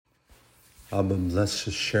Abba, bless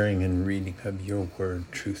the sharing and reading of your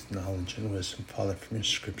word, truth, knowledge, and wisdom, Father, from your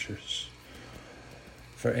scriptures.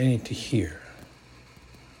 For any to hear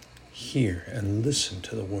and listen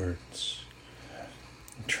to the words,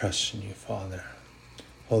 and trust in you, Father.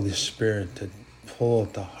 Holy Spirit, to pull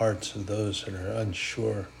at the hearts of those that are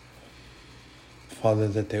unsure, Father,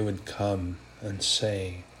 that they would come and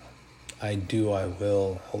say, I do, I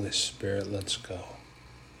will. Holy Spirit, let's go.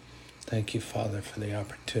 Thank you, Father, for the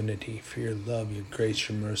opportunity, for your love, your grace,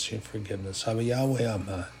 your mercy, and forgiveness. Abba Yahweh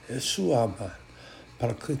Aman, Yesu Aman,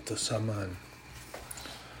 Parakletos Aman.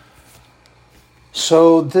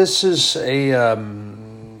 So this is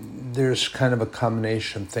there's kind of a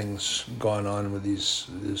combination of things going on with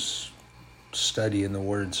this study in the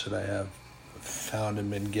words that I have found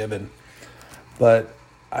and been given. But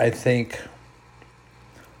I think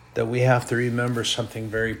that we have to remember something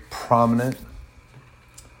very prominent,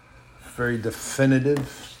 very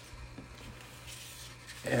definitive,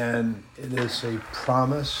 and it is a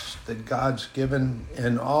promise that God's given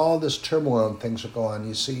in all this turmoil and things that go on.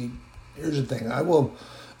 You see, here's the thing. I will,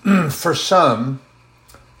 for some,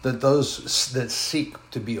 that those that seek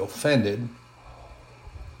to be offended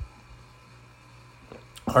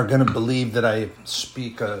are going to believe that I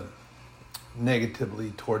speak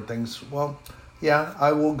negatively toward things. Well, yeah,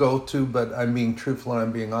 I will go to, but I'm being truthful and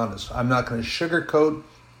I'm being honest. I'm not going to sugarcoat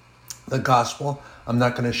the gospel. I'm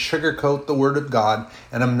not going to sugarcoat the word of God,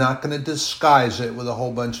 and I'm not going to disguise it with a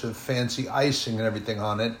whole bunch of fancy icing and everything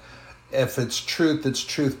on it. If it's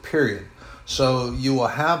truth, period. So you will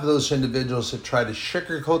have those individuals that try to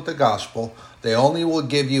sugarcoat the gospel. They only will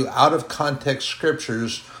give you out of context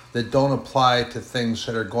scriptures that don't apply to things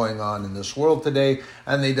that are going on in this world today,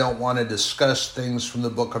 and they don't want to discuss things from the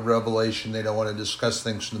book of Revelation. They don't want to discuss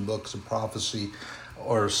things from the books of prophecy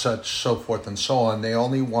or such, so forth and so on. They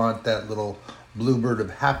only want that little bluebird of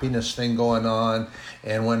happiness thing going on.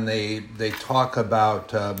 And when they talk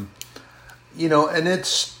about, and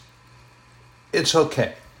it's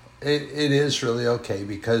okay. It is really okay,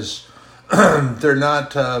 because they're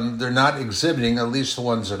not exhibiting, at least the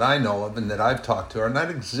ones that I know of and that I've talked to, are not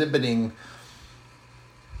exhibiting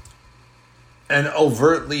an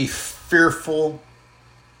overtly fearful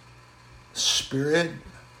spirit.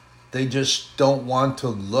 They just don't want to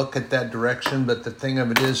look at that direction. But the thing of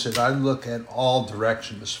it is that I look at all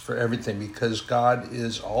directions for everything, because God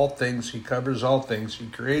is all things. He covers all things. He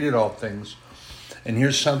created all things. And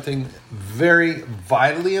here's something very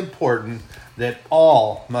vitally important that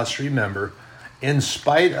all must remember, in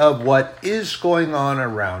spite of what is going on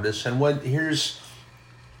around us. And here's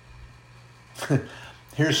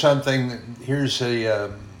something. Here's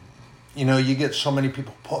a you get so many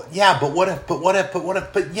people. Yeah, but what if? But what if? But what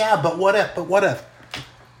if? But yeah, but what if? But what if?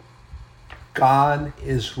 God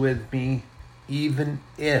is with me, even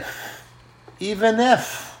if.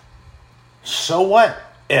 So what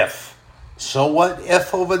if? So what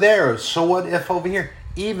if over there? So what if over here?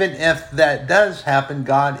 Even if that does happen,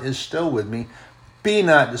 God is still with me. Be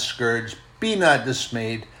not discouraged. Be not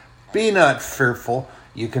dismayed. Be not fearful.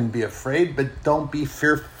 You can be afraid, but don't be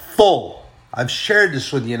fearful. I've shared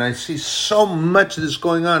this with you, and I see so much of this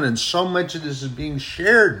going on, and so much of this is being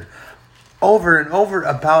shared over and over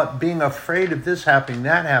about being afraid of this happening,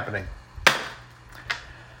 that happening.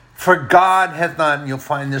 For God hath not, and you'll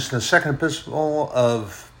find this in the second epistle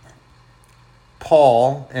of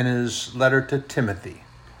Paul in his letter to Timothy.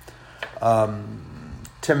 2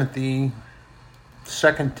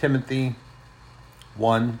 Timothy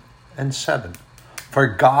 1 and 7. For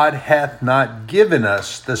God hath not given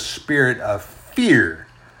us the spirit of fear,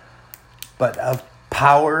 but of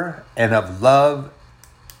power and of love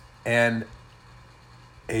and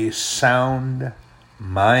a sound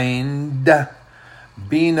mind.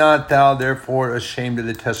 Be not thou therefore ashamed of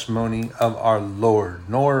the testimony of our Lord,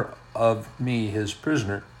 nor of me his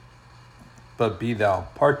prisoner, but be thou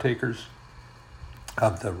partakers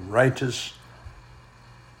of the righteous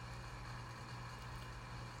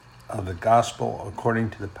of the gospel according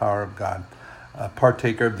to the power of God.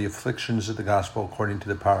 Partaker of the afflictions of the gospel according to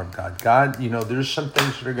the power of God. God, there's some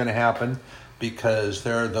things that are going to happen because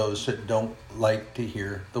there are those that don't like to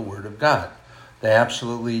hear the word of God. They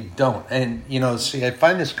absolutely don't. And, I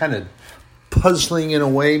find this kind of puzzling in a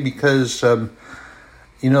way, because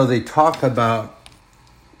they talk about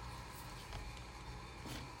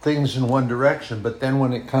things in one direction, but then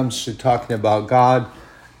when it comes to talking about God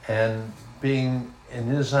and being in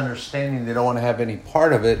his understanding, they don't want to have any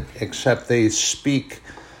part of it, except they speak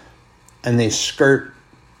and they skirt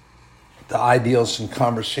the ideals and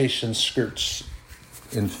conversation skirts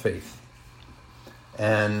in faith.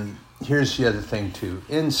 And here's the other thing too.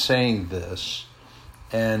 In saying this,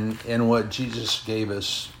 And in what Jesus gave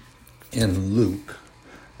us in Luke,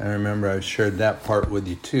 I remember I shared that part with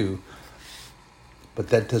you too, but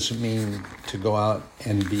that doesn't mean to go out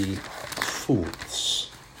and be fools,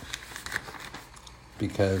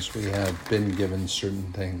 because we have been given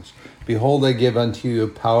certain things. Behold, I give unto you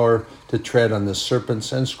power to tread on the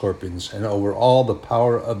serpents and scorpions, and over all the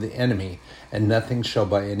power of the enemy, and nothing shall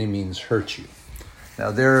by any means hurt you.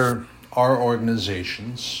 Now, there are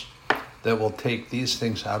organizations that will take these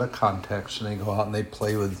things out of context, and they go out and they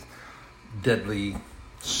play with deadly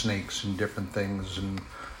snakes and different things, and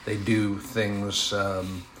they do things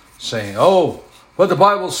saying, oh, well, the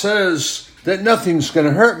Bible says that nothing's going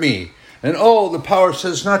to hurt me. And the power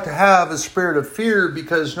says not to have a spirit of fear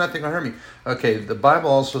because nothing will hurt me. Okay, the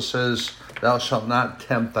Bible also says, thou shalt not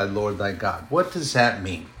tempt thy Lord thy God. What does that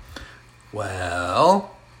mean?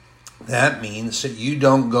 Well, that means that you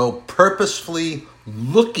don't go purposefully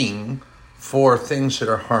looking for things that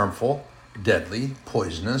are harmful, deadly,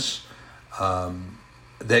 poisonous,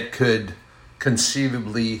 that could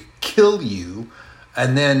conceivably kill you,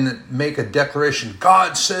 and then make a declaration,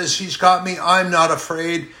 God says he's got me, I'm not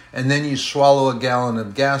afraid, and then you swallow a gallon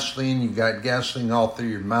of gasoline, you got gasoline all through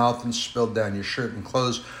your mouth and spilled down your shirt and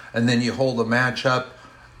clothes, and then you hold a match up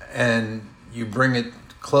and you bring it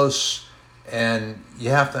close, and you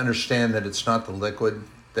have to understand that it's not the liquid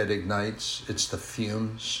that ignites, it's the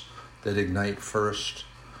fumes that ignite first,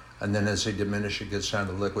 and then as they diminish, it gets down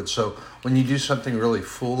to liquid. So when you do something really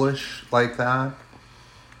foolish like that,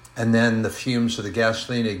 and then the fumes of the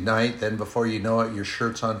gasoline ignite, then before you know it, your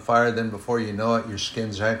shirt's on fire, then before you know it, your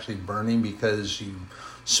skin's actually burning because you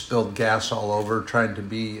spilled gas all over trying to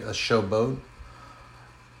be a showboat.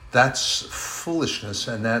 That's foolishness,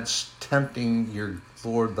 and that's tempting your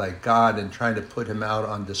Lord thy God and trying to put him out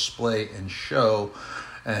on display and show.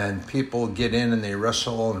 And people get in and they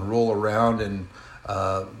wrestle and roll around in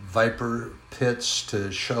viper pits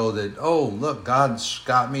to show that, oh, look, God's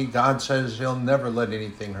got me. God says he'll never let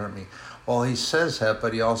anything hurt me. Well, he says that,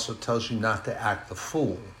 but he also tells you not to act the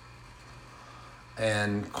fool.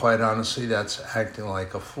 And quite honestly, that's acting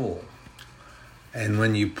like a fool. And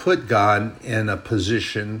when you put God in a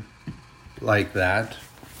position like that,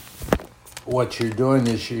 what you're doing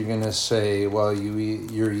is you're going to say, well,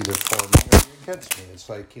 you're either for me or you're against me. It's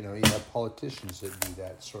like, you have politicians that do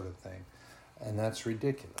that sort of thing. And that's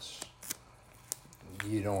ridiculous.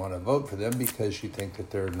 You don't want to vote for them because you think that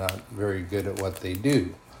they're not very good at what they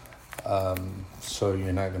do. So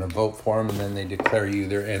you're not going to vote for them, and then they declare you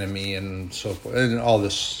their enemy and so forth, and all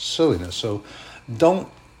this silliness. So don't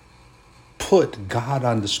put God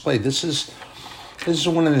on display. This is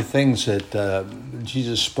one of the things that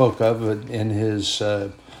Jesus spoke of in his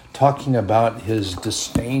talking about his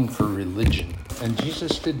disdain for religion. And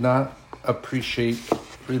Jesus did not appreciate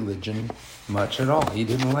religion much at all. He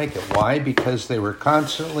didn't like it. Why? Because they were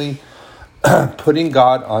constantly putting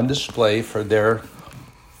God on display for their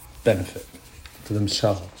benefit, for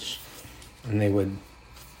themselves. And they would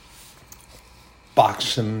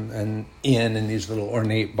box him in these little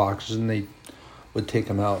ornate boxes, and they would take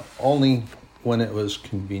him out only when it was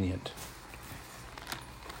convenient.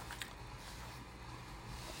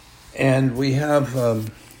 And we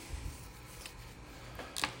have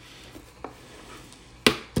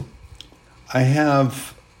I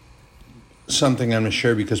have something I'm going to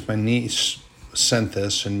share because my niece sent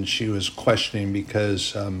this and she was questioning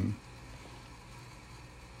because and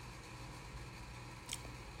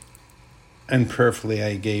prayerfully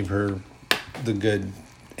I gave her the good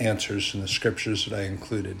answers in the scriptures that I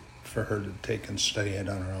included for her to take and study it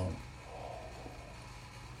on her own.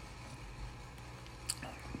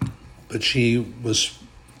 But she was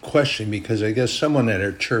questioning because I guess someone at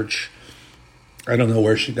her church, I don't know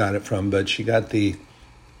where she got it from, but she got the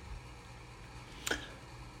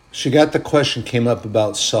question came up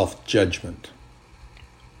about self-judgment.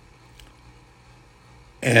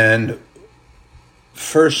 And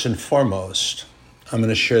first and foremost, I'm going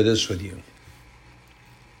to share this with you.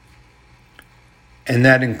 And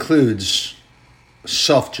that includes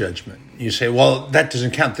self-judgment. You say, well, that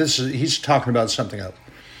doesn't count. He's talking about something else.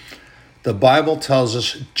 The Bible tells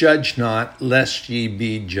us, judge not, lest ye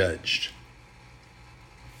be judged.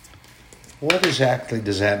 What exactly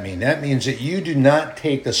does that mean? That means that you do not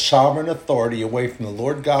take the sovereign authority away from the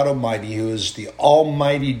Lord God Almighty, who is the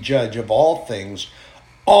almighty judge of all things,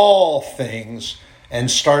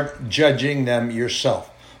 and start judging them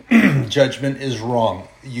yourself. Judgment is wrong.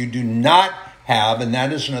 You do not have, and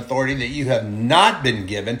that is an authority that you have not been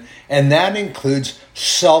given, and that includes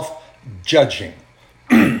self-judging.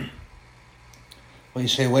 Well, you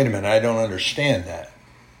say, wait a minute, I don't understand that.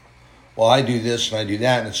 well, I do this and I do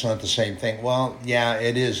that, and it's not the same thing. Well, yeah,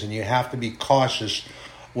 it is, and you have to be cautious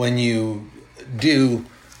when you do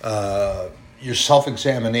your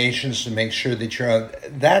self-examinations to make sure that you're on.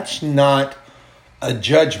 That's not a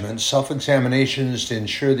judgment. Self-examination is to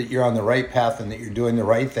ensure that you're on the right path and that you're doing the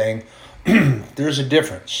right thing. There's a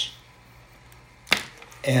difference.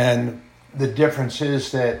 And the difference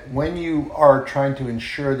is that when you are trying to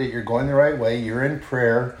ensure that you're going the right way, you're in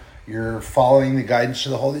prayer, you're following the guidance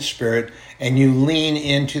of the Holy Spirit, and you lean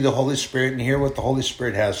into the Holy Spirit and hear what the Holy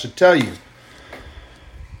Spirit has to tell you.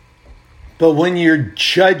 But when you're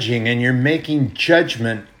judging and you're making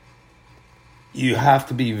judgment, you have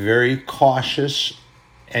to be very cautious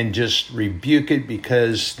and just rebuke it,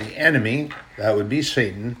 because the enemy, that would be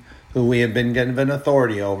Satan, who we have been given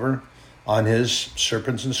authority over on his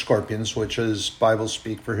serpents and scorpions, which is Bible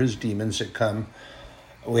speak for his demons that come.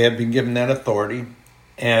 We have been given that authority.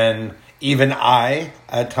 And even I,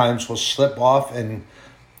 at times, will slip off and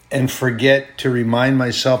forget to remind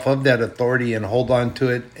myself of that authority and hold on to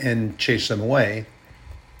it and chase them away.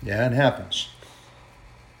 Yeah, it happens.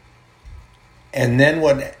 And then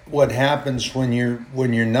what happens when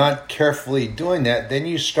you're not carefully doing that, then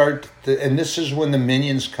you start to, and this is when the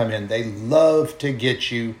minions come in. They love to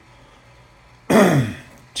get you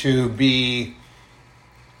to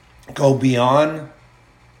go beyond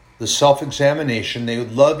the self-examination. They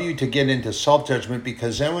would love you to get into self-judgment,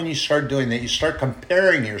 because then when you start doing that, you start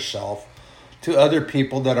comparing yourself to other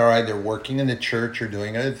people that are either working in the church or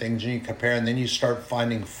doing other things, and you compare, and then you start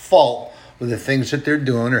finding fault with the things that they're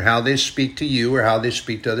doing or how they speak to you or how they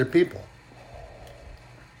speak to other people.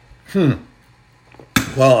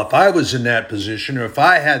 Well, if I was in that position, or if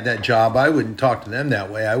I had that job, I wouldn't talk to them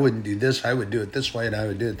that way. I wouldn't do this. I would do it this way, and I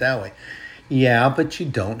would do it that way. Yeah, but you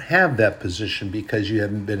don't have that position because you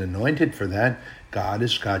haven't been anointed for that. God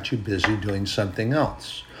has got you busy doing something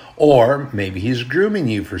else. Or maybe he's grooming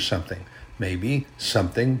you for something. Maybe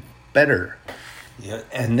something better. Yeah.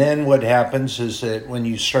 And then what happens is that when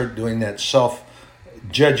you start doing that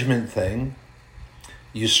self-judgment thing,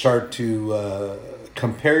 you start to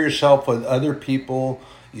compare yourself with other people.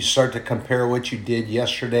 You start to compare what you did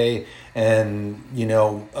yesterday and,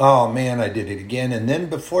 oh man, I did it again. And then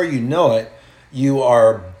before you know it, you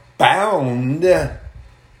are bound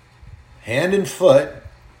hand and foot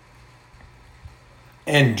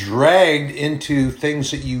and dragged into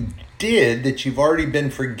things that you did that you've already been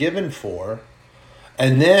forgiven for.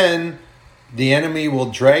 And then the enemy will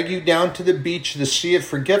drag you down to the beach of the Sea of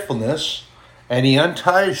Forgetfulness, and he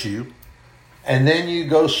unties you. And then you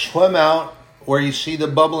go swim out where you see the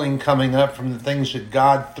bubbling coming up from the things that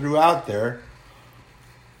God threw out there.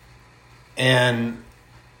 And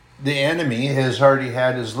the enemy has already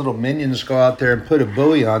had his little minions go out there and put a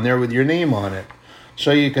buoy on there with your name on it.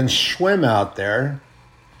 So you can swim out there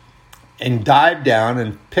and dive down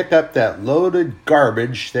and pick up that loaded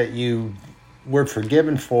garbage that you were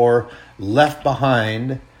forgiven for, left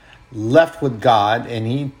behind, left with God, and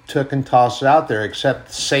he took and tossed it out there.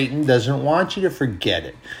 Except Satan doesn't want you to forget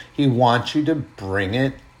it. He wants you to bring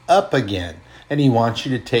it up again. And he wants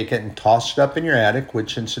you to take it and toss it up in your attic,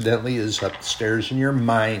 which incidentally is upstairs in your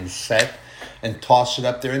mindset, and toss it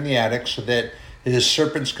up there in the attic so that his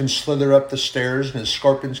serpents can slither up the stairs and his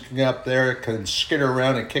scorpions can get up there, can skitter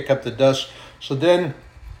around and kick up the dust. So then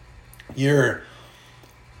your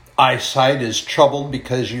eyesight is troubled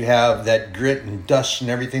because you have that grit and dust and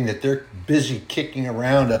everything that they're busy kicking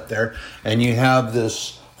around up there, and you have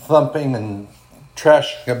this thumping and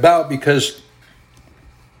trashing about because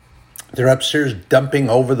they're upstairs dumping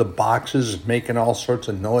over the boxes, making all sorts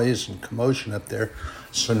of noise and commotion up there.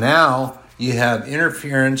 So now you have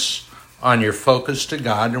interference on your focus to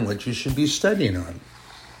God and what you should be studying on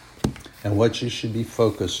and what you should be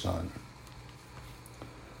focused on.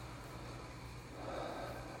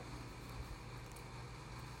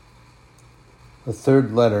 The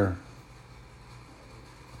third letter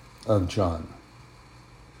of John.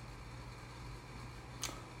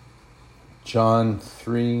 John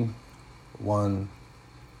 3, 1,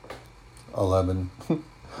 11.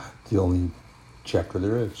 The only chapter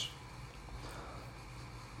there is.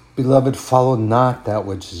 Beloved, follow not that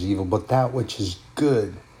which is evil, but that which is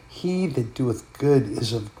good. He that doeth good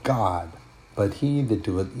is of God, but he that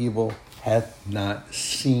doeth evil hath not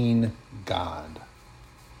seen God.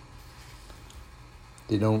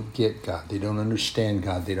 They don't get God. They don't understand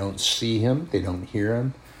God. They don't see him. They don't hear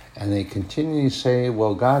him. And they continually say,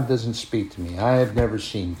 well, God doesn't speak to me. I have never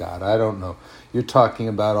seen God. I don't know. You're talking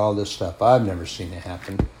about all this stuff. I've never seen it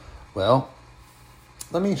happen. Well,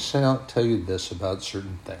 let me tell you this about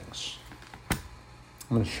certain things. I'm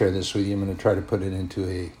going to share this with you. I'm going to try to put it into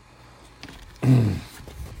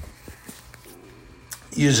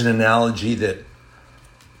use an analogy that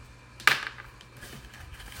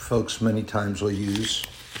folks many times will use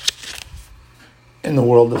in the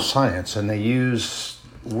world of science, and they use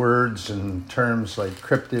words and terms like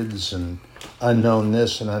cryptids and unknown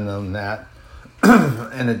this and unknown that,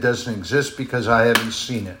 and it doesn't exist because I haven't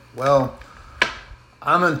seen it. Well,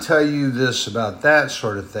 I'm going to tell you this about that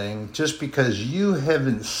sort of thing. Just because you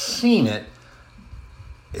haven't seen it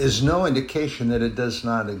is no indication that it does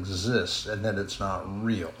not exist and that it's not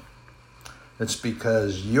real. It's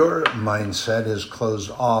because your mindset is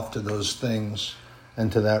closed off to those things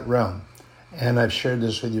and to that realm. And I've shared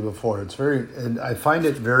this with you before. I find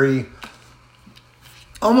it very,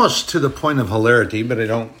 almost to the point of hilarity, but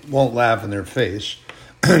I won't laugh in their face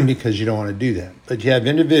because you don't want to do that. But you have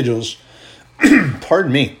individuals,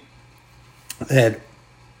 pardon me, that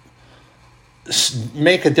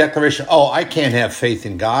make a declaration, I can't have faith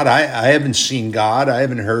in God. I haven't seen God. I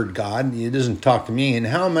haven't heard God. He doesn't talk to me. And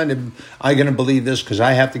how am I going to believe this? Because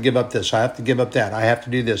I have to give up this. I have to give up that. I have to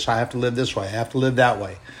do this. I have to live this way. I have to live that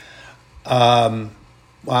way.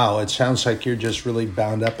 Wow, it sounds like you're just really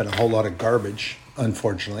bound up in a whole lot of garbage,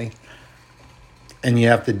 unfortunately. And you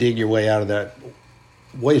have to dig your way out of that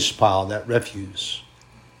waste pile, that refuse.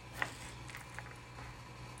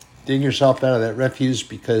 Dig yourself out of that refuse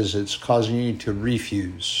because it's causing you to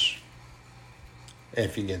refuse,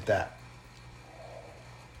 if you get that.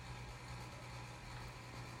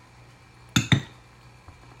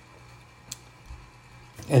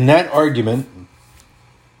 And that argument,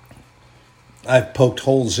 I've poked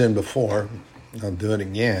holes in before. I'll do it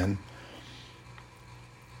again.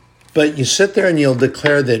 But you sit there and you'll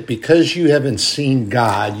declare that because you haven't seen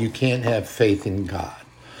God, you can't have faith in God.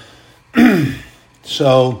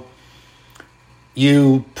 So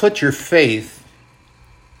you put your faith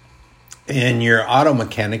in your auto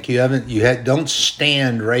mechanic. Don't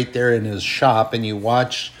stand right there in his shop and you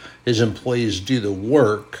watch his employees do the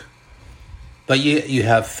work. But you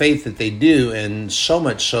have faith that they do, and so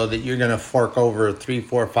much so that you're going to fork over $300,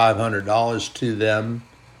 $400, $500 to them,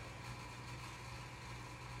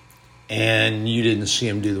 and you didn't see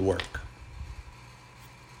them do the work.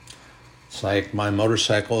 It's like my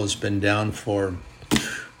motorcycle has been down for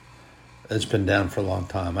a long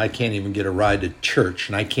time. I can't even get a ride to church,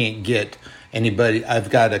 and I can't get anybody. I've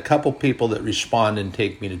got a couple people that respond and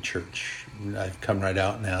take me to church. I've come right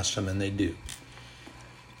out and asked them, and they do.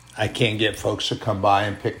 I can't get folks to come by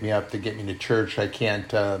and pick me up to get me to church. I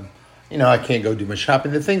can't, I can't go do my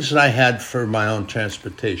shopping. The things that I had for my own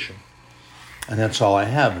transportation. And that's all I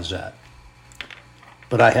have is that.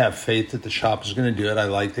 But I have faith that the shop is going to do it. I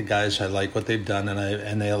like the guys. I like what they've done.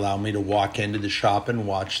 And they allow me to walk into the shop and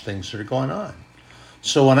watch things that are going on.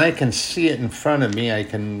 So when I can see it in front of me, I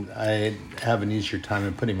have an easier time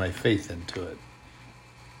in putting my faith into it.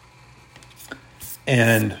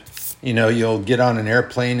 And you'll get on an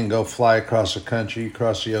airplane and go fly across the country,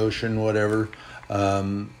 across the ocean, whatever,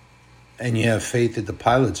 and you have faith that the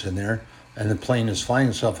pilot's in there and the plane is flying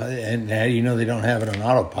itself, and now they don't have it on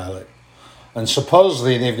autopilot. And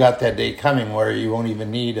supposedly they've got that day coming where you won't even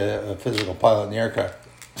need a physical pilot in the aircraft.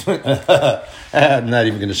 I'm not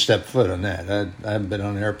even going to step foot on that. I haven't been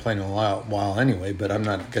on an airplane in a while anyway, but I'm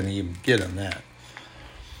not going to even get on that.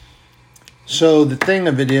 So the thing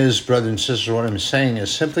of it is, brothers and sisters, what I'm saying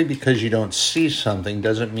is simply because you don't see something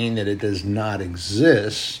doesn't mean that it does not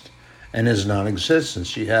exist and is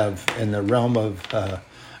non-existence. You have in the realm of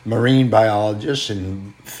marine biologists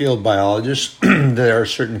and field biologists, there are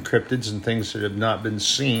certain cryptids and things that have not been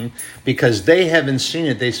seen. Because they haven't seen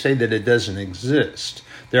it, they say that it doesn't exist.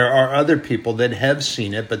 There are other people that have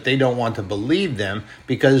seen it, but they don't want to believe them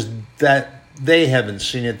because that they haven't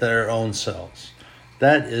seen it their own selves.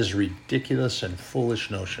 That is ridiculous and foolish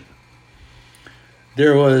notion.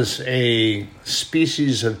 There was a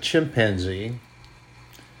species of chimpanzee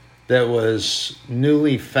that was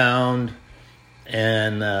newly found,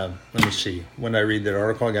 and let me see. When I read that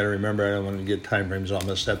article, I got to remember. I don't want to get time frames all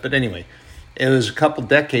messed up. But anyway, it was a couple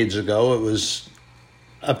decades ago. It was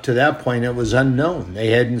up to that point. It was unknown. They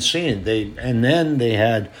hadn't seen it. And then they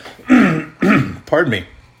had, pardon me,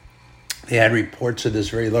 they had reports of this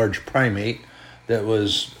very large primate that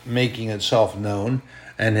was making itself known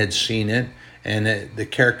and had seen it, and the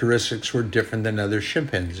characteristics were different than other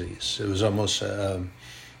chimpanzees. It was almost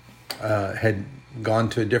had gone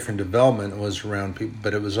to a different development, was around people,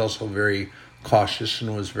 but it was also very cautious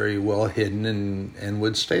and was very well hidden and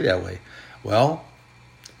would stay that way. Well,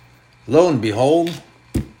 lo and behold,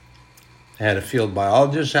 I had a field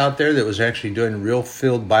biologist out there that was actually doing real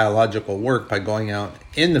field biological work by going out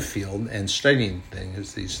in the field and studying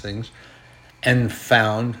these things, and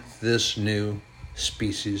found this new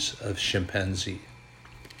species of chimpanzee.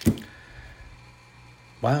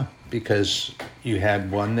 Wow, because you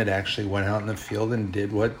had one that actually went out in the field and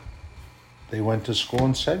did what they went to school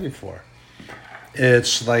and studied for.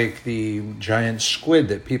 It's like the giant squid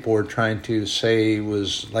that people were trying to say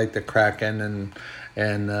was like the Kraken and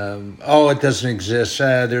it doesn't exist.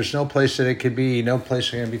 There's no place that it could be, no place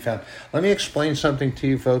it can be found. Let me explain something to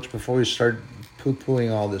you folks before we start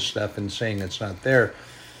poo-pooing all this stuff and saying it's not there.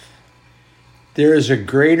 There is a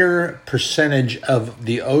greater percentage of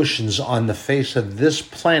the oceans on the face of this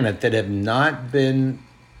planet that have not been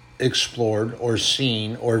explored or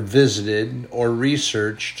seen or visited or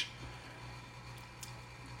researched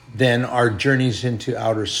than our journeys into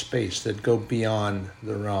outer space that go beyond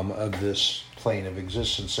the realm of this plane of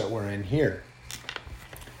existence that we're in here.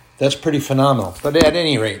 That's pretty phenomenal. But at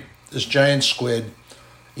any rate, this giant squid,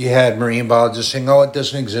 you had marine biologists saying, it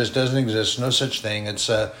doesn't exist, no such thing. It's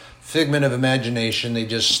a figment of imagination. They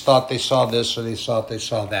just thought they saw this or they thought they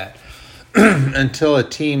saw that. Until a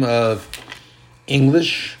team of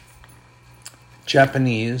English,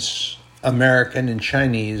 Japanese, American, and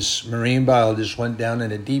Chinese marine biologists went down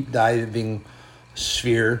in a deep diving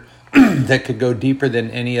sphere that could go deeper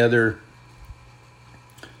than any other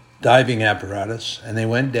diving apparatus. And they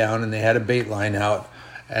went down and they had a bait line out.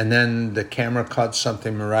 And then the camera caught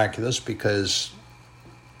something miraculous because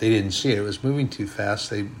they didn't see it. It was moving too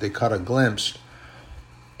fast. They caught a glimpse.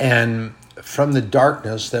 And from the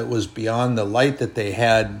darkness that was beyond the light that they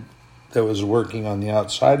had that was working on the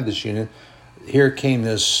outside of this unit, here came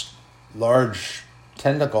this large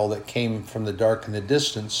tentacle that came from the dark in the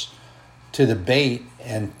distance to the bait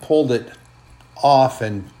and pulled it off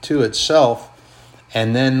and to itself.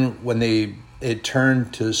 And then when it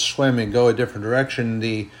turned to swim and go a different direction,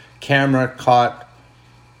 the camera caught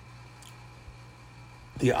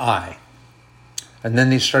the eye. And then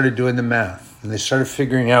they started doing the math. And they started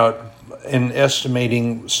figuring out and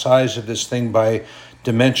estimating size of this thing by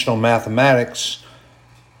dimensional mathematics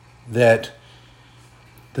that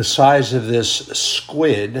the size of this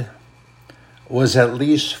squid was at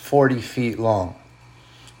least 40 feet long.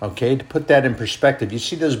 Okay, to put that in perspective, you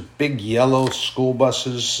see those big yellow school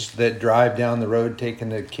buses that drive down the road taking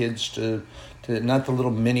the kids to not the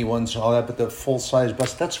little mini ones and all that, but the full-size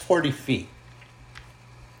bus, that's 40 feet.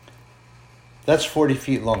 That's 40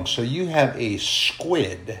 feet long. So you have a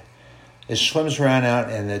squid that swims around out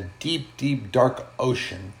in a deep, deep, dark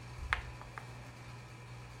ocean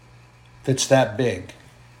that's that big.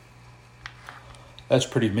 That's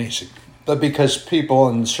pretty amazing. But because people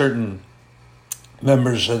and certain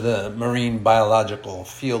members of the marine biological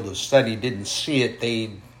field of study didn't see it,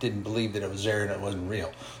 they didn't believe that it was there and it wasn't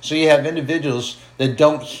real. So you have individuals that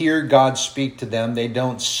don't hear God speak to them. They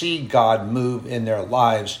don't see God move in their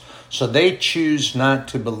lives. So they choose not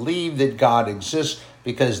to believe that God exists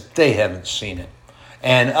because they haven't seen it.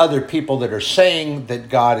 And other people that are saying that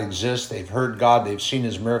God exists, they've heard God, they've seen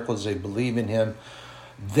his miracles, they believe in him,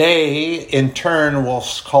 they in turn will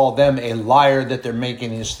call them a liar that they're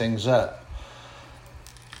making these things up.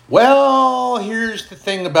 Well, here's the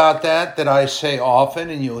thing about that I say often,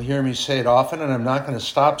 and you'll hear me say it often, and I'm not going to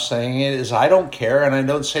stop saying it, is I don't care, and I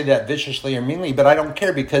don't say that viciously or meanly, but I don't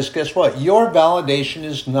care because guess what? Your validation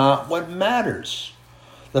is not what matters.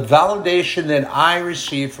 The validation that I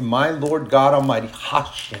receive from my Lord God Almighty,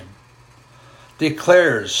 Hashem,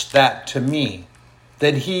 declares that to me,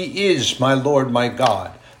 that he is my Lord, my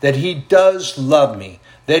God, that he does love me,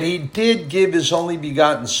 that he did give his only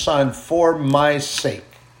begotten Son for my sake,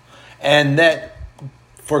 and that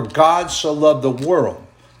for God so loved the world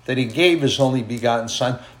that he gave his only begotten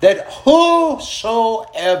Son, that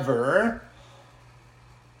whosoever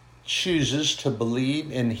chooses to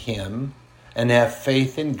believe in him and have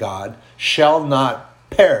faith in God shall not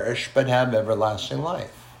perish but have everlasting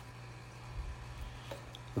life.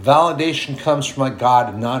 Validation comes from a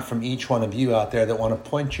God and not from each one of you out there that want to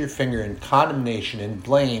point your finger in condemnation and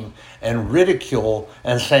blame and ridicule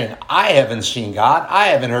and saying, I haven't seen God, I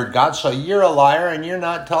haven't heard God, so you're a liar and you're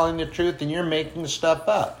not telling the truth and you're making stuff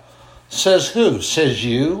up. Says who? Says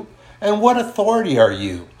you. And what authority are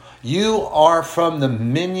you? You are from the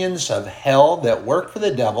minions of hell that work for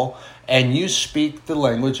the devil, and you speak the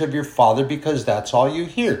language of your father because that's all you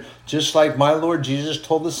hear. Just like my Lord Jesus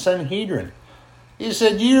told the Sanhedrin. He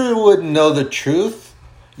said, you wouldn't know the truth.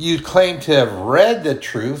 You claim to have read the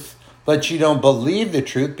truth, but you don't believe the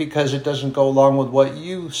truth because it doesn't go along with what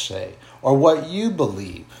you say or what you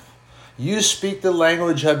believe. You speak the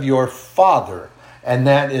language of your father, and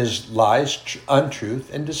that is lies,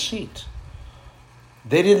 untruth, and deceit.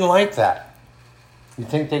 They didn't like that. You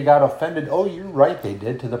think they got offended? Oh, you're right, they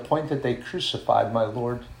did, to the point that they crucified my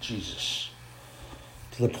Lord Jesus.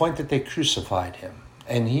 To the point that they crucified him.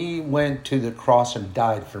 And he went to the cross and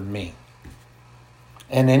died for me.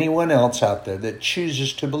 And anyone else out there that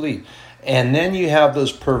chooses to believe. And then you have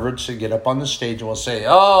those perverts that get up on the stage and will say,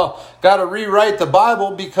 oh, got to rewrite the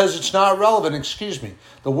Bible because it's not relevant. Excuse me.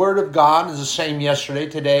 The Word of God is the same yesterday,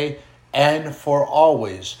 today, and for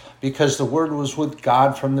always. Because the Word was with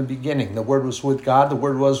God from the beginning. The Word was with God. The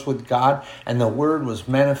Word was with God. And the Word was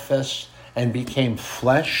manifest and became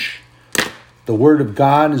flesh. The Word of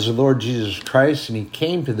God is the Lord Jesus Christ. And he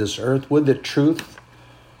came to this earth with the truth.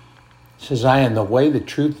 He says, I am the way, the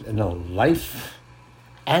truth, and the life,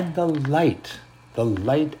 and the light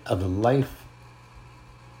of life,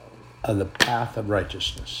 of the path of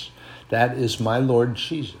righteousness. That is my Lord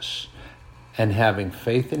Jesus. And having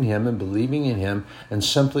faith in him and believing in him, and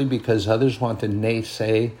simply because others want to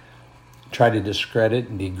naysay, try to discredit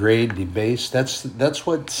and degrade, debase, that's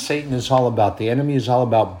what Satan is all about. The enemy is all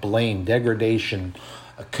about blame, degradation,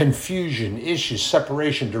 confusion, issues,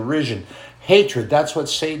 separation, derision, hatred. That's what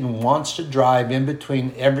Satan wants to drive in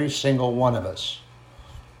between every single one of us.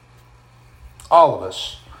 All of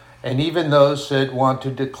us. And even those that want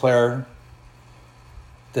to declare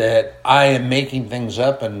that I am making things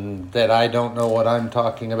up and that I don't know what I'm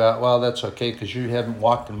talking about. Well, that's okay, because you haven't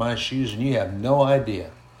walked in my shoes and you have no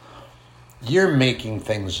idea. You're making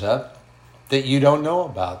things up that you don't know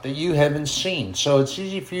about, that you haven't seen. So it's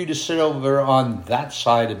easy for you to sit over on that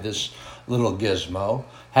side of this little gizmo,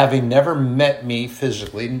 having never met me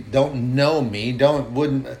physically, don't know me,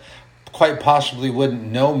 wouldn't quite possibly wouldn't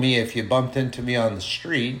know me if you bumped into me on the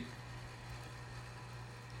street.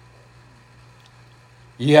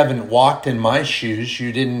 You haven't walked in my shoes.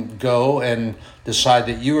 You didn't go and decide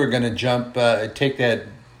that you were going to take that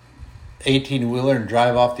 18-wheeler and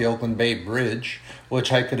drive off the Oakland Bay Bridge,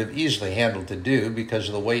 which I could have easily handled to do because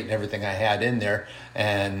of the weight and everything I had in there.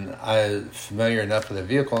 And I was familiar enough with the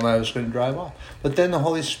vehicle and I was going to drive off. But then the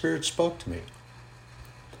Holy Spirit spoke to me.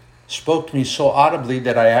 Spoke to me so audibly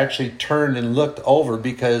that I actually turned and looked over,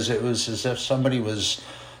 because it was as if somebody was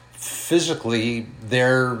physically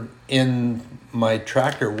there in my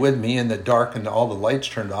tractor with me in the dark and all the lights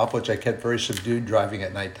turned off, which I kept very subdued driving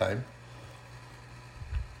at nighttime.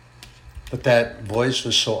 But that voice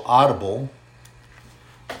was so audible,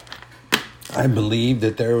 I believed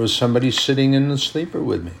that there was somebody sitting in the sleeper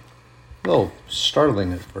with me. A little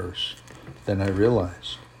startling at first. Then I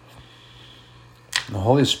realized. The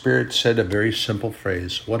Holy Spirit said a very simple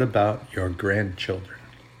phrase. What about your grandchildren?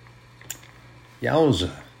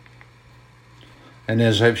 Yowza. And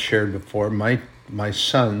as I've shared before, my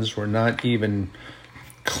sons were not even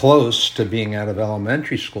close to being out of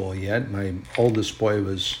elementary school yet. My oldest boy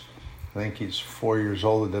was, I think he's 4 years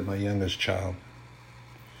older than my youngest child.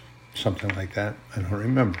 Something like that. I don't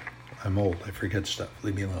remember. I'm old. I forget stuff.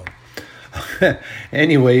 Leave me alone.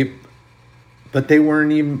 Anyway, but they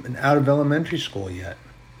weren't even out of elementary school yet.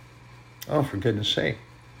 Oh, for goodness sake.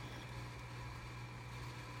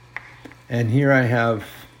 And here I have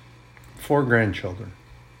 4 grandchildren.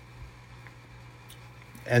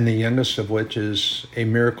 And the youngest of which is a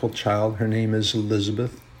miracle child. Her name is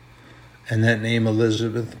Elizabeth. And that name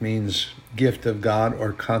Elizabeth means gift of God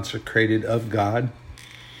or consecrated of God.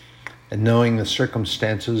 And knowing the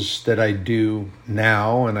circumstances that I do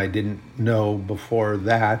now and I didn't know before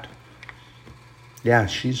that, yeah,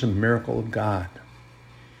 she's a miracle of God.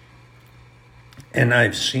 And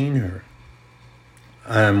I've seen her.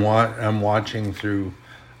 I'm watching through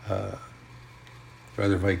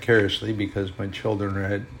rather vicariously, because my children are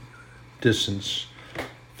at distance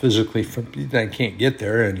physically from me. I can't get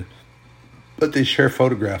there, but they share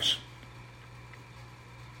photographs.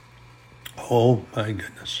 Oh my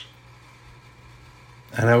goodness.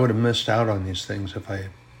 And I would have missed out on these things if I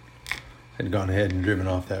had gone ahead and driven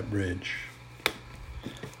off that bridge.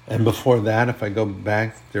 And before that, if I go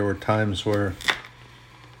back, there were times where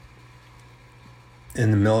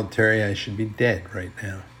in the military I should be dead right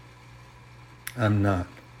now. I'm not.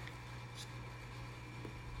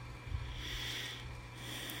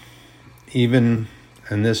 Even,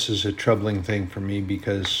 and this is a troubling thing for me,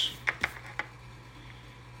 because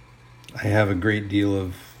I have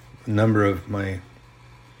a number of my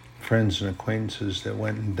friends and acquaintances that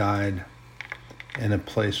went and died in a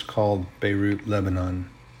place called Beirut, Lebanon.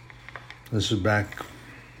 This is back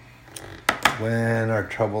when our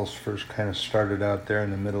troubles first kind of started out there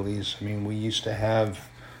in the Middle East. I mean, we used to have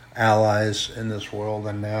allies in this world,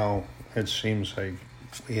 and now it seems like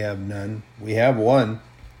we have none. We have one,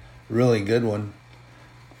 really good one.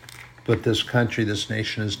 But this country, this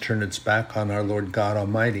nation has turned its back on our Lord God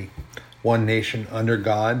Almighty. One nation under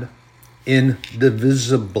God,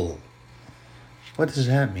 indivisible. What does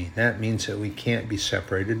that mean? That means that we can't be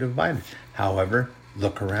separated or divided. However,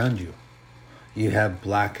 Look around you. You have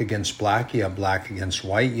black against black, you have black against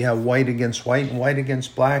white, you have white against white, and white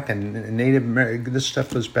against black, and Native American, this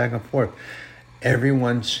stuff goes back and forth.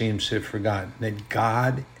 Everyone seems to have forgotten that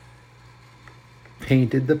God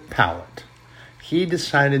painted the palette. He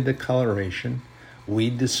decided the coloration. We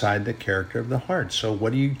decide the character of the heart. So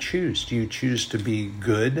what do you choose? Do you choose to be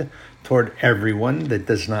good toward everyone that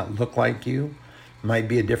does not look like you, might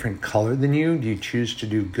be a different color than you? Do you choose to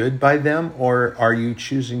do good by them? Or are you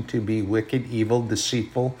choosing to be wicked, evil,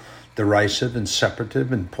 deceitful, derisive, and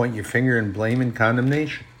separative, and point your finger and blame and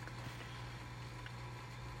condemnation?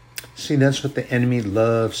 See, that's what the enemy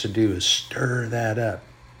loves to do, is stir that up.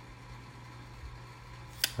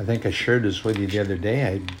 I think I shared this with you the other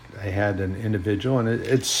day. I had an individual, and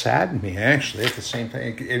it saddened me, actually, at the same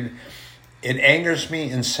time. It angers me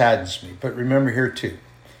and saddens me. But remember here, too,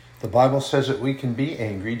 the Bible says that we can be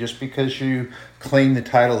angry. Just because you claim the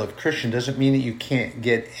title of Christian doesn't mean that you can't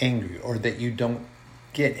get angry, or that you don't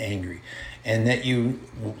get angry, and that you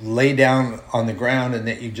lay down on the ground and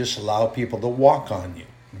that you just allow people to walk on you,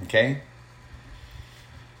 okay?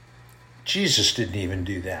 Jesus didn't even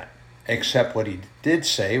do that. Except what he did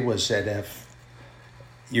say was that if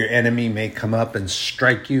your enemy may come up and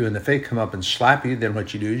strike you, and if they come up and slap you, then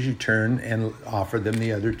what you do is you turn and offer them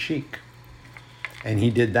the other cheek. And he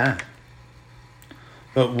did that.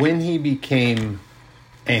 But when he became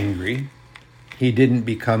angry, he didn't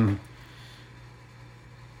become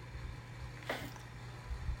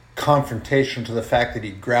confrontational to the fact that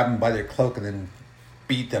he'd grab them by their cloak and then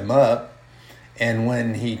beat them up. And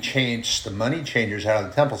when he changed the money changers out of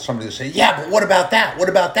the temple, somebody would say, yeah, but what about that? What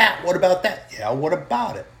about that? What about that? Yeah, what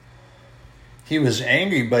about it? He was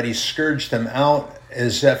angry, but he scourged them out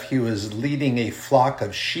as if he was leading a flock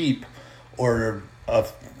of sheep or a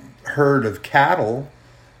herd of cattle,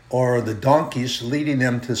 or the donkeys, leading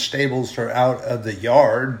them to stables or out of the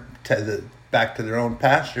yard back to their own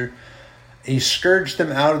pasture. He scourged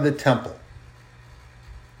them out of the temple.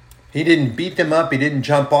 He didn't beat them up. He didn't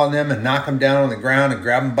jump on them and knock them down on the ground and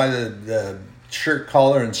grab them by the shirt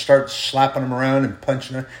collar and start slapping them around and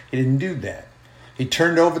punching them. He didn't do that. He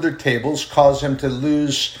turned over their tables, caused them to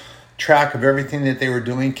lose track of everything that they were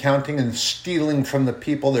doing, counting and stealing from the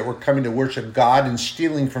people that were coming to worship God, and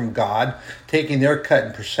stealing from God, taking their cut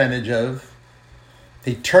and percentage of.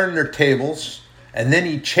 He turned their tables, and then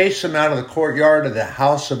he chased them out of the courtyard of the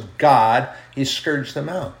house of God. He scourged them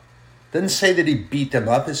out. Doesn't say that he beat them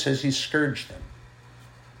up. It says he scourged them.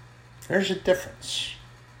 There's a difference.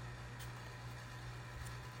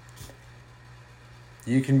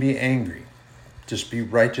 You can be angry. Just be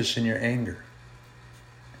righteous in your anger.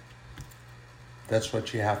 That's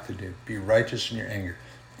what you have to do. Be righteous in your anger.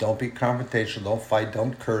 Don't be confrontational. Don't fight.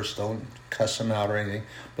 Don't curse. Don't cuss him out or anything.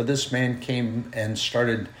 But this man came and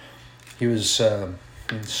started. He was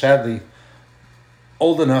sadly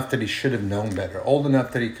old enough that he should have known better, old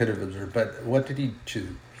enough that he could have observed. But what did he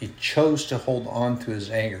do? He chose to hold on to his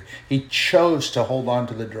anger. He chose to hold on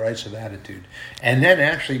to the derisive attitude. And then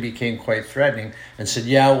actually became quite threatening and said,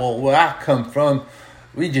 yeah, well, where I come from,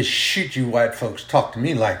 we just shoot you white folks talk to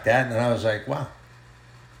me like that. And I was like,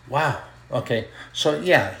 wow. Okay. So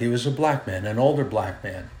yeah, he was a black man, an older black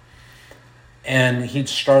man. And he'd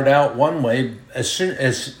start out one way as soon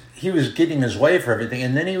as he was getting his way for everything,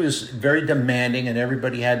 and then he was very demanding, and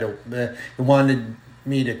everybody had to. He wanted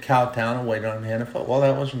me to kowtow and wait on him hand and foot. Well,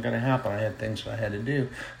 that wasn't going to happen. I had things that I had to do,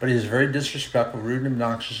 but he was very disrespectful, rude,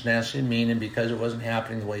 obnoxious, nasty, and mean. And because it wasn't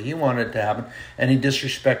happening the way he wanted it to happen, and he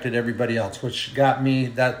disrespected everybody else, which got me.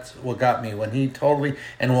 That's what got me when he totally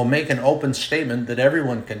and will make an open statement that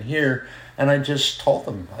everyone can hear. And I just told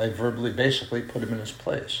him. I verbally, basically, put him in his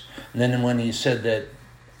place. And then when he said that,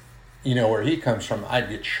 you know, where he comes from, I'd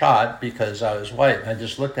get shot because I was white. And I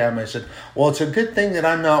just looked at him and I said, well, it's a good thing that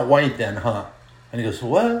I'm not white then, huh? And he goes,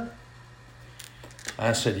 what?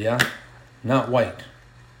 I said, yeah, not white.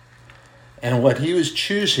 And what he was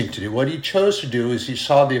choosing to do, what he chose to do, is he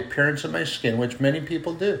saw the appearance of my skin, which many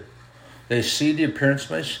people do. They see the appearance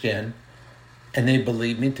of my skin and they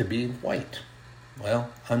believe me to be white. Well,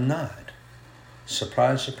 I'm not.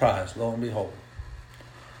 Surprise, surprise, lo and behold.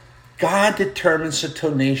 God determines the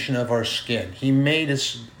tonation of our skin. He made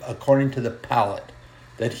us according to the palette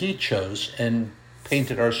that he chose and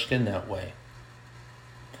painted our skin that way.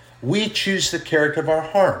 We choose the character of our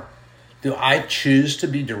heart. Do I choose to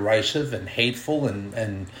be derisive and hateful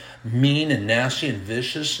and mean and nasty and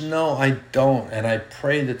vicious? No, I don't. And I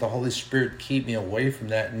pray that the Holy Spirit keep me away from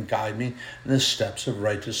that and guide me in the steps of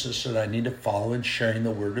righteousness that I need to follow in sharing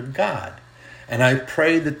the word of God. And I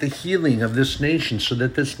pray that the healing of this nation, so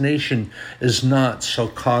that this nation is not so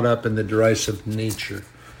caught up in the derisive nature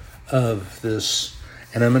of this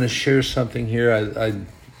And I'm going to share something here.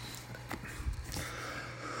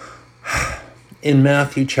 In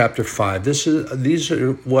Matthew chapter 5, these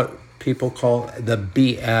are what people call the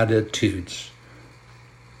Beatitudes.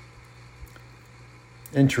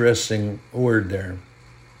 Interesting word there.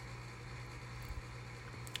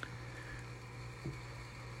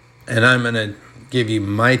 And I'm going to give you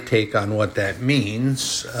my take on what that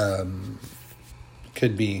means.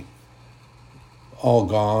 Could be all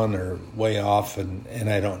gone or way off, and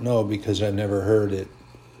I don't know because I've never heard it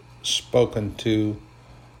spoken to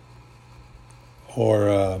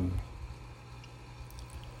or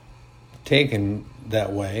taken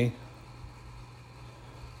that way.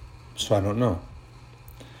 So I don't know.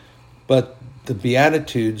 But the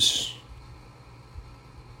Beatitudes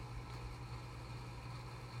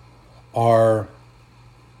are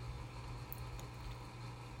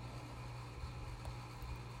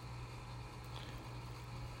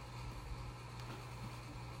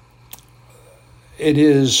it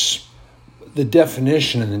is the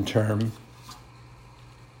definition of the term.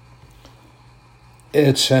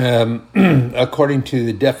 It's according to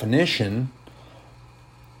the definition,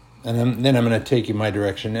 and then I'm going to take you my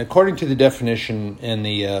direction. According to the definition in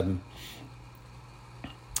the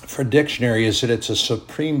for dictionary, is that it's a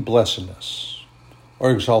supreme blessedness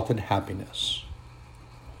or exalted happiness.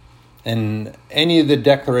 And any of the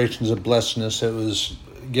declarations of blessedness that was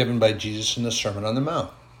given by Jesus in the Sermon on the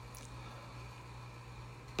Mount.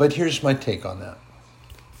 But here's my take on that.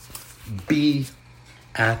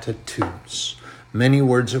 Beatitudes. Many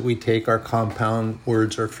words that we take are compound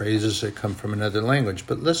words or phrases that come from another language.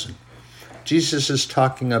 But listen, Jesus is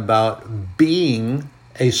talking about being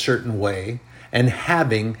a certain way and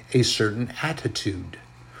having a certain attitude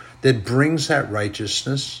that brings that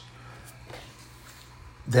righteousness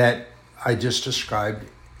that I just described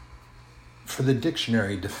for the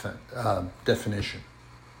dictionary definition.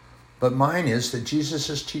 But mine is that Jesus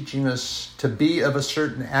is teaching us to be of a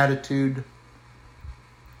certain attitude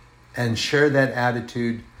and share that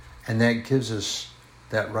attitude, and that gives us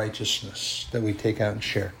that righteousness that we take out and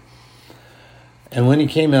share. And when he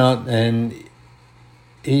came out and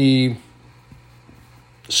he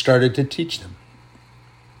started to teach them,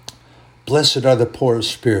 blessed are the poor of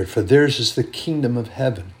spirit, for theirs is the kingdom of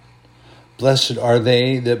heaven. Blessed are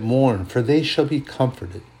they that mourn, for they shall be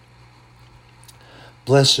comforted.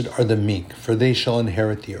 Blessed are the meek, for they shall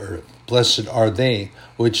inherit the earth. Blessed are they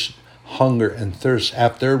which hunger and thirst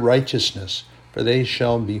after righteousness, for they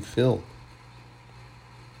shall be filled.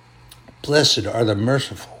 Blessed are the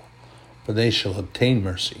merciful, for they shall obtain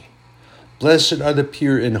mercy. Blessed are the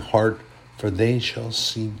pure in heart, for they shall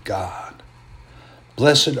see God.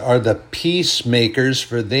 Blessed are the peacemakers,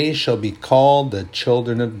 for they shall be called the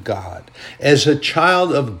children of God. As a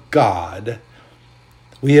child of God,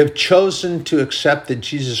 we have chosen to accept that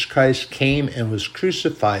Jesus Christ came and was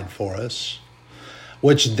crucified for us,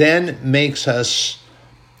 which then makes us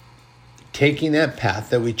taking that path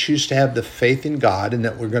that we choose to have the faith in God and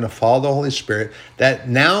that we're going to follow the Holy Spirit. That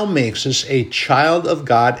now makes us a child of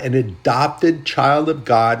God, an adopted child of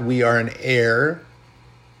God. We are an heir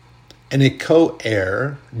and a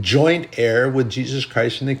co-heir, joint heir with Jesus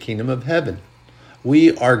Christ in the kingdom of heaven.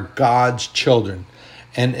 We are God's children.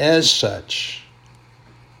 And as such,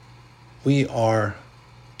 we are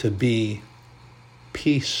to be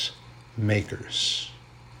peacemakers.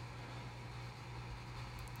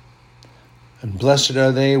 And blessed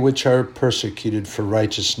are they which are persecuted for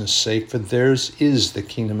righteousness' sake, for theirs is the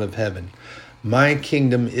kingdom of heaven. My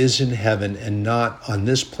kingdom is in heaven and not on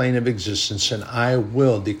this plane of existence, and I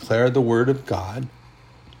will declare the word of God.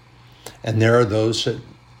 And there are those that,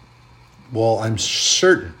 well, I'm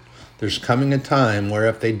certain there's coming a time where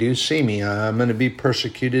if they do see me, I'm going to be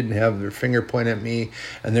persecuted and have their finger pointed at me,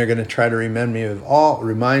 and they're going to try to remind me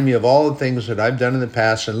of all the things that I've done in the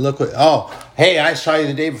past. And look what, hey, I saw you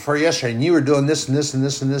the day before yesterday, and you were doing this and this and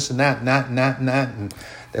this and this and that and that and that and that, and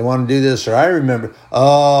they want to do this. Or I remember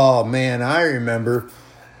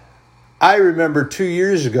 2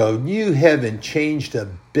 years ago, you haven't changed a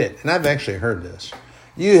bit. And I've actually heard this.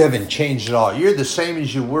 You haven't changed at all. You're the same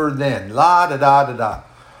as you were then. La da da da da.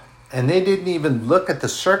 And they didn't even look at the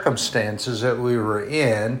circumstances that we were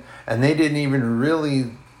in, and they didn't even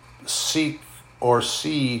really seek or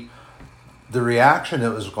see the reaction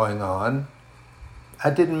that was going on.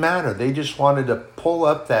 That didn't matter. They just wanted to pull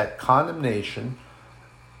up that condemnation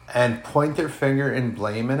and point their finger and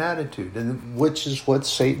blame and attitude, and which is what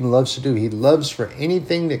Satan loves to do. He loves for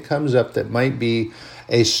anything that comes up that might be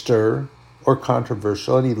a stir or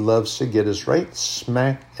controversial, and he loves to get us right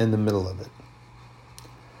smack in the middle of it.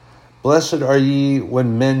 Blessed are ye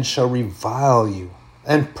when men shall revile you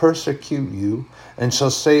and persecute you, and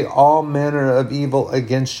shall say all manner of evil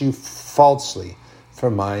against you falsely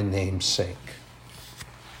for my name's sake.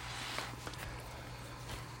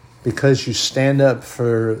 Because you stand up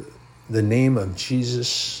for the name of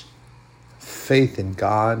Jesus, faith in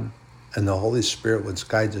God, and the Holy Spirit which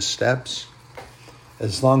guides your steps,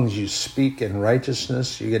 as long as you speak in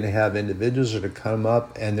righteousness, you're going to have individuals that are come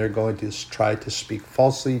up and they're going to try to speak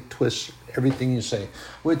falsely, twist everything you say,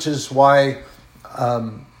 which is why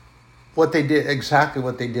exactly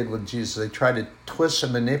what they did with Jesus. They tried to twist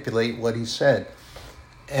and manipulate what he said.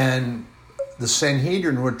 And the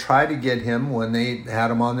Sanhedrin would try to get him when they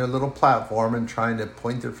had him on their little platform and trying to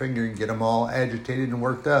point their finger and get him all agitated and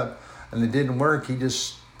worked up. And it didn't work. He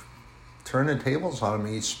just turned the tables on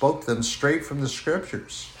them. He spoke them straight from the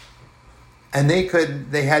scriptures. And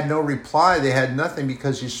they had no reply. They had nothing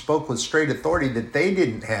because he spoke with straight authority that they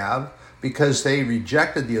didn't have because they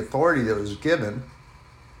rejected the authority that was given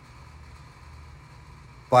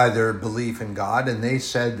by their belief in God. And they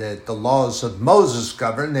said that the laws of Moses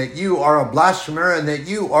govern, that you are a blasphemer and that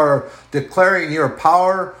you are declaring your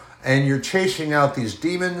power and you're chasing out these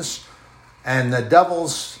demons and the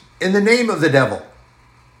devils in the name of the devil.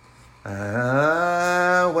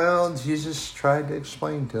 Well, Jesus tried to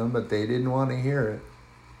explain to them, but they didn't want to hear it.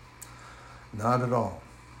 Not at all.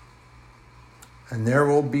 And there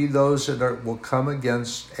will be those that will come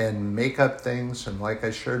against and make up things. And like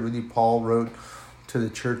I shared with you, Paul wrote to the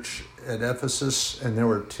church at Ephesus, and there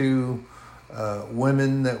were two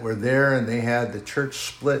women that were there, and they had the church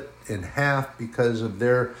split in half because of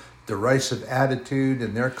their derisive attitude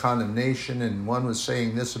and their condemnation, and one was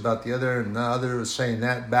saying this about the other and the other was saying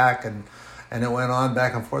that back, and it went on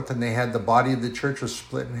back and forth, and they had the body of the church was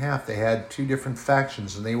split in half. They had two different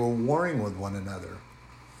factions and they were warring with one another.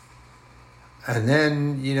 And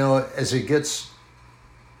then, as it gets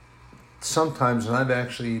sometimes, and I've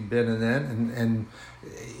actually been in that, and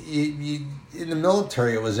you, in the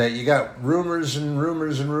military it was that you got rumors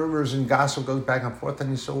and gossip goes back and forth,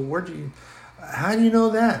 and you say, well, how do you know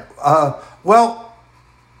that? Well,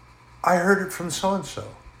 I heard it from so-and-so.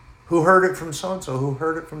 Who heard it from so-and-so? Who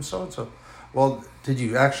heard it from so-and-so? Well, did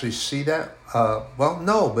you actually see that? Well,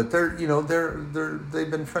 no, but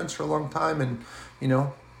they've been friends for a long time, and,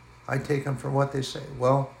 I take them for what they say.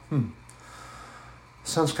 Well,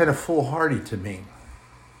 sounds kind of foolhardy to me.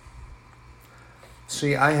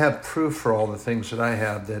 See, I have proof for all the things that I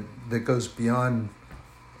have that goes beyond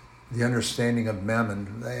the understanding of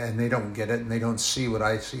mammon, and they don't get it, and they don't see what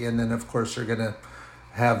I see. And then, of course, they're going to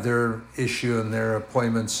have their issue and their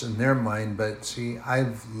appointments in their mind. But see,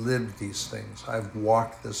 I've lived these things. I've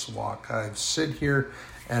walked this walk. I sit here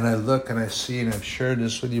and I look and I see, and I've shared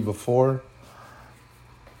this with you before.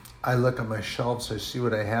 I look at my shelves, I see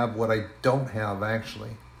what I have, what I don't have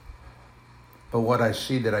actually. But what I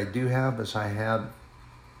see that I do have is I have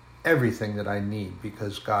everything that I need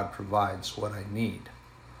because God provides what I need.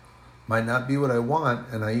 Might not be what I want,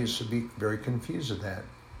 and I used to be very confused with that.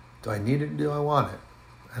 Do I need it? Do I want it?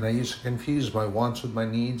 And I used to confuse my wants with my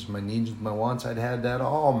needs with my wants. I'd had that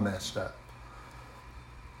all messed up.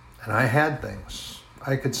 And I had things.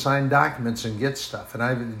 I could sign documents and get stuff, and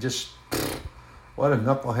I just, what a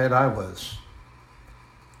knucklehead I was.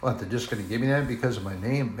 What, they're just going to give me that because of my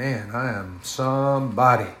name? Man, I am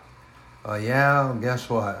somebody. Yeah, guess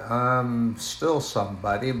what? I'm still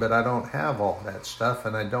somebody, but I don't have all that stuff,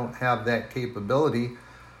 and I don't have that capability.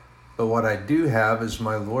 But what I do have is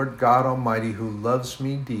my Lord God Almighty, who loves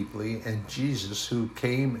me deeply, and Jesus, who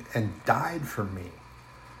came and died for me.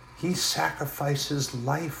 He sacrificed his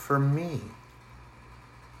life for me.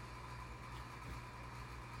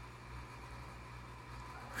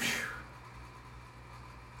 Whew.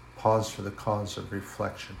 Pause for the cause of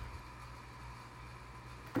reflection.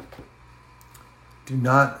 Do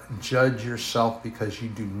not judge yourself because you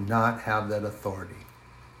do not have that authority.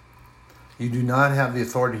 You do not have the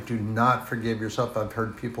authority to not forgive yourself. I've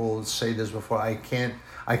heard people say this before. I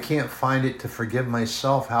can't find it to forgive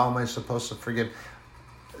myself. How am I supposed to forgive?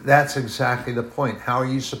 That's exactly the point. How are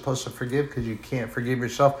you supposed to forgive? Because you can't forgive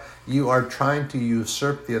yourself. You are trying to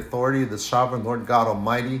usurp the authority of the sovereign Lord God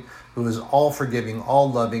Almighty, who is all forgiving, all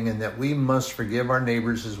loving, and that we must forgive our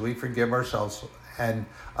neighbors as we forgive ourselves. And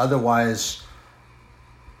otherwise,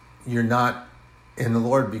 you're not in the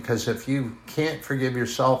Lord, because if you can't forgive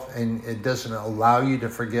yourself and it doesn't allow you to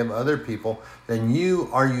forgive other people, then you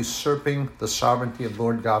are usurping the sovereignty of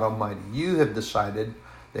Lord God Almighty. You have decided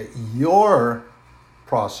that your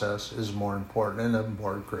process is more important and of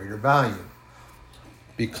more greater value.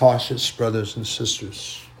 Be cautious, brothers and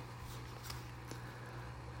sisters.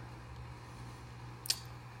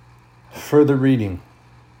 Further reading.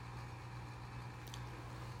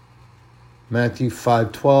 Matthew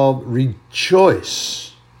 5:12,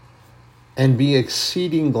 rejoice and be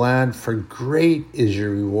exceeding glad, for great is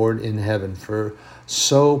your reward in heaven. For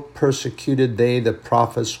so persecuted they the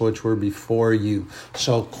prophets which were before you.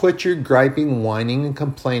 So quit your griping, whining, and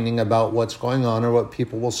complaining about what's going on or what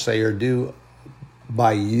people will say or do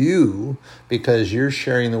by you, because you're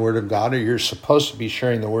sharing the word of God, or you're supposed to be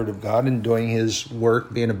sharing the word of God and doing his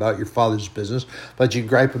work, being about your Father's business. But you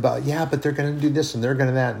gripe about, but they're going to do this and they're going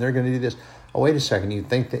to that and they're going to do this. Oh, wait a second. You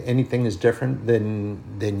think that anything is different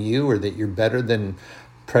than you, or that you're better than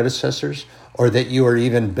predecessors, or that you are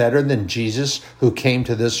even better than Jesus, who came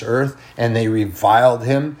to this earth and they reviled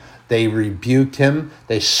him, they rebuked him,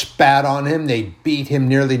 they spat on him, they beat him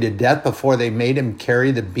nearly to death before they made him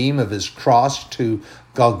carry the beam of his cross to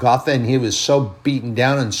Golgotha, and he was so beaten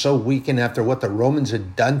down and so weakened after what the Romans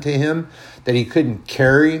had done to him that he couldn't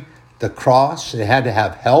carry the cross. They had to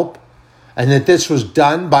have help. And that this was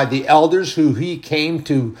done by the elders who he came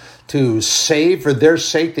to save, for their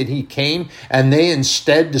sake that he came. And they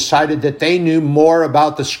instead decided that they knew more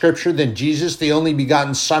about the scripture than Jesus, the only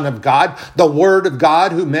begotten Son of God, the Word of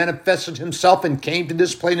God, who manifested himself and came to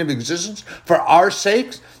this plane of existence for our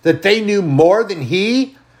sakes, that they knew more than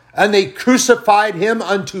he, and they crucified him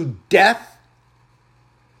unto death.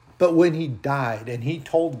 But when he died and he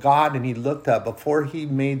told God and he looked up before he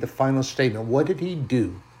made the final statement, what did he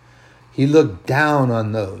do? He looked down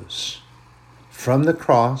on those from the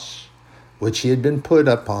cross, which he had been put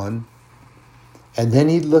upon, and then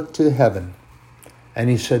he looked to heaven, and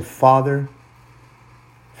he said, Father,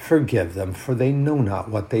 forgive them, for they know not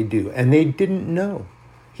what they do. And they didn't know.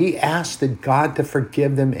 He asked that God to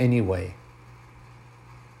forgive them anyway.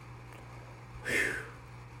 Whew.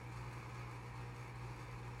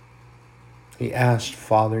 He asked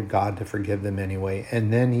Father God to forgive them anyway,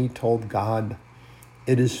 and then he told God,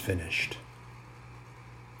 it is finished.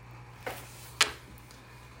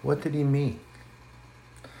 What did he mean?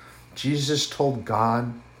 Jesus told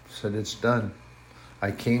God, said, it's done. I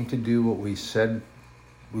came to do what we said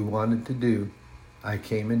we wanted to do. I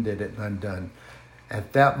came and did it, and I'm done.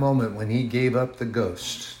 At that moment, when he gave up the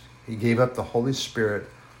ghost, he gave up the Holy Spirit,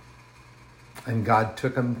 and God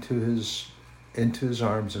took him into his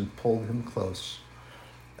arms and pulled him close.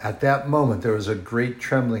 At that moment, there was a great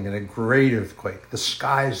trembling and a great earthquake. The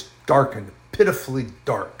skies darkened, pitifully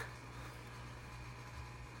dark.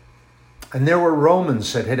 And there were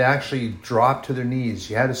Romans that had actually dropped to their knees.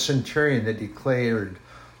 You had a centurion that declared,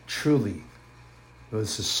 truly, it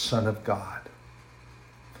was the Son of God.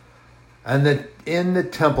 And that in the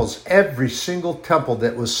temples, every single temple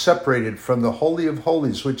that was separated from the Holy of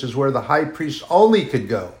Holies, which is where the high priest only could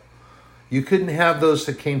go, you couldn't have those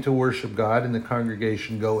that came to worship God in the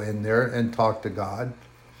congregation go in there and talk to God.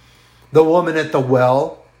 The woman at the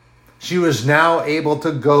well, she was now able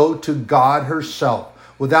to go to God herself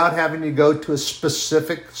without having to go to a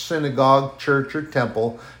specific synagogue, church, or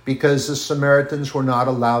temple, because the Samaritans were not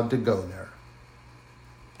allowed to go there.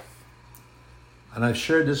 And I've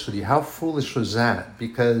shared this with you. How foolish was that?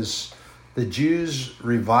 Because the Jews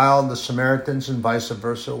reviled the Samaritans and vice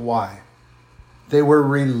versa. Why? They were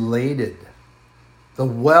related. The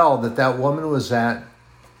well that woman was at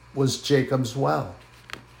was Jacob's well.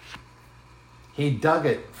 He dug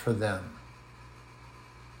it for them.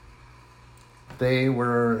 They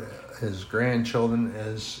were his grandchildren,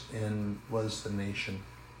 as in was the nation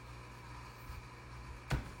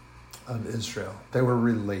of Israel. They were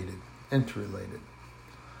related, interrelated.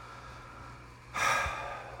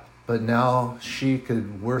 But now she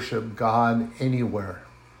could worship God anywhere.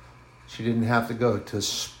 She didn't have to go to a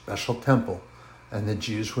special temple. And the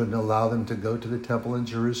Jews wouldn't allow them to go to the temple in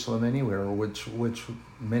Jerusalem anywhere, which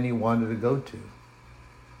many wanted to go to.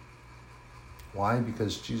 Why?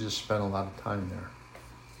 Because Jesus spent a lot of time there.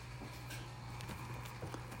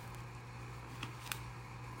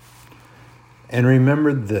 And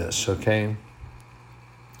remember this, okay?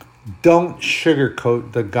 Don't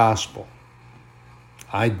sugarcoat the gospel.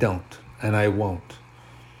 I don't, and I won't.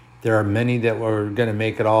 There are many that were going to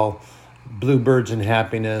make it all bluebirds and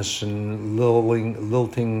happiness and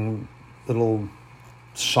lilting little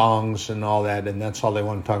songs and all that, and that's all they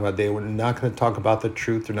want to talk about. They were not going to talk about the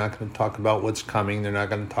truth. They're not going to talk about what's coming. They're not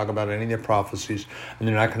going to talk about any of their prophecies, and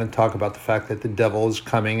they're not going to talk about the fact that the devil is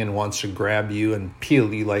coming and wants to grab you and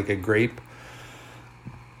peel you like a grape.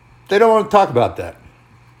 They don't want to talk about that.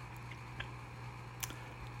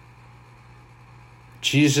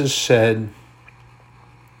 Jesus said,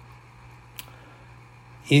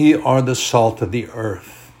 "Ye are the salt of the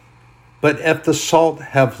earth. But if the salt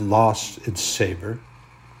have lost its savor,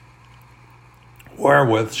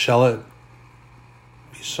 wherewith shall it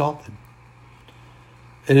be salted?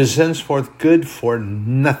 It is henceforth good for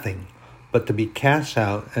nothing but to be cast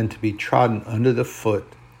out and to be trodden under the foot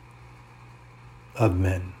of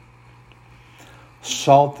men.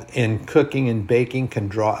 Salt in cooking and baking can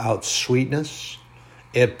draw out sweetness.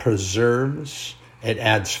 It preserves. It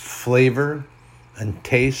adds flavor and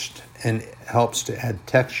taste and helps to add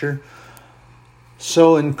texture.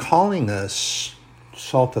 So in calling us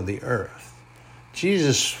salt of the earth,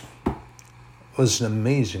 Jesus was an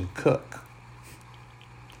amazing cook,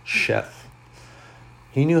 chef.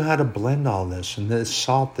 He knew how to blend all this, and the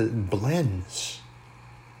salt that blends,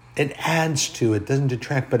 it adds to it, doesn't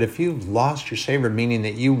detract. But if you've lost your savor, meaning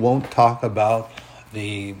that you won't talk about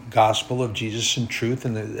the gospel of Jesus in truth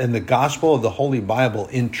and the gospel of the Holy Bible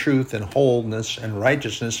in truth and wholeness and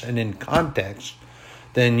righteousness and in context,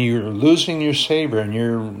 then you're losing your savor and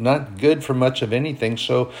you're not good for much of anything.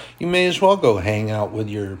 So you may as well go hang out with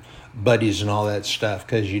your buddies and all that stuff,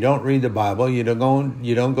 because you don't read the Bible, you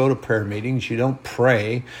don't go to prayer meetings, you don't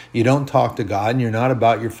pray, you don't talk to God, and you're not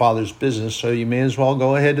about your Father's business. So you may as well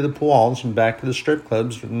go ahead to the pool halls and back to the strip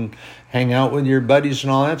clubs and hang out with your buddies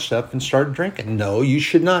and all that stuff and start drinking. No, you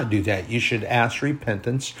should not do that. You should ask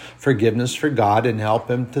repentance, forgiveness for God, and help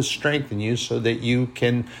Him to strengthen you so that you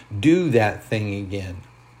can do that thing again.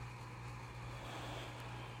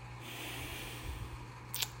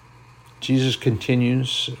 Jesus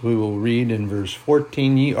continues, we will read in verse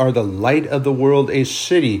 14, "Ye are the light of the world, a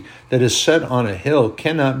city that is set on a hill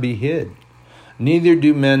cannot be hid. Neither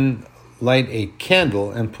do men light a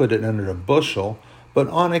candle and put it under a bushel, but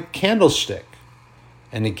on a candlestick,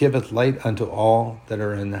 and it giveth light unto all that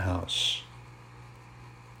are in the house."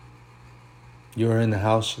 You are in the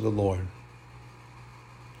house of the Lord.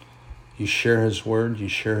 You share His word, you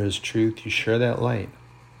share His truth, you share that light.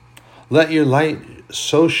 Let your light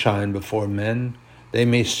so shine before men, they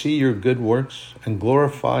may see your good works and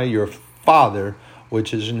glorify your Father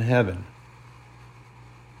which is in heaven.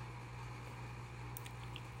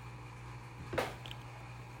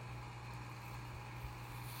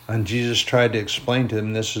 And Jesus tried to explain to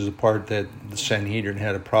them, this is the part that the Sanhedrin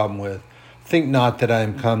had a problem with. "Think not that I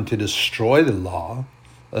am come to destroy the law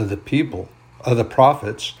of the people, of the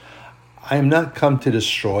prophets. I am not come to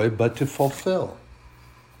destroy, but to fulfill."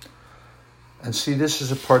 And see, this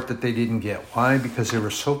is a part that they didn't get. Why? Because they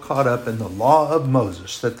were so caught up in the law of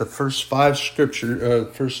Moses that the first five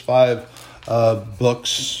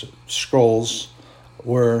books, scrolls,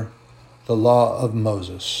 were the law of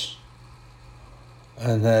Moses.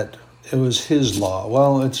 And that it was his law.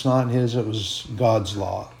 Well, it's not his, it was God's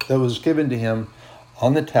law that was given to him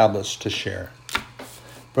on the tablets to share.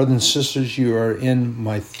 Brothers and sisters, you are in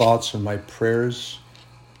my thoughts and my prayers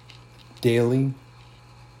daily.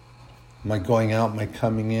 My going out, my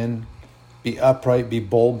coming in. Be upright, be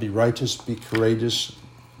bold, be righteous, be courageous.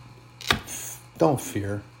 Don't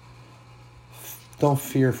fear. Don't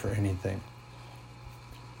fear for anything.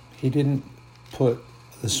 He didn't put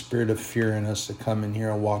the spirit of fear in us to come in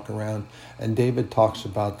here and walk around. And David talks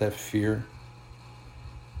about that fear.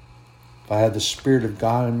 If I have the Spirit of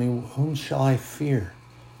God in me, whom shall I fear?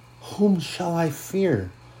 Whom shall I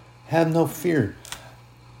fear? Have no fear.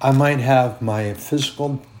 I might have my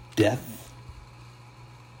physical death,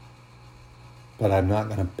 but I'm not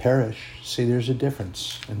going to perish. See, there's a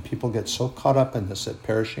difference. And people get so caught up in this that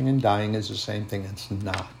perishing and dying is the same thing. It's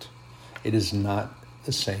not. It is not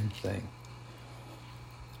the same thing.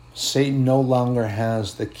 Satan no longer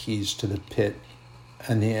has the keys to the pit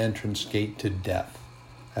and the entrance gate to death.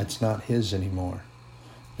 That's not his anymore.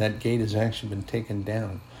 That gate has actually been taken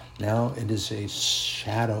down. Now it is a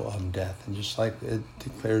shadow of death. And just like it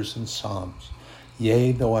declares in Psalms,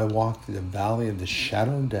 "Yea, though I walk through the valley of the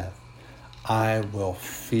shadow of death, I will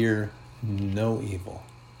fear no evil."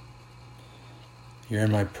 You're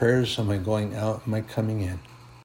in my prayers, am I going out, am I coming in?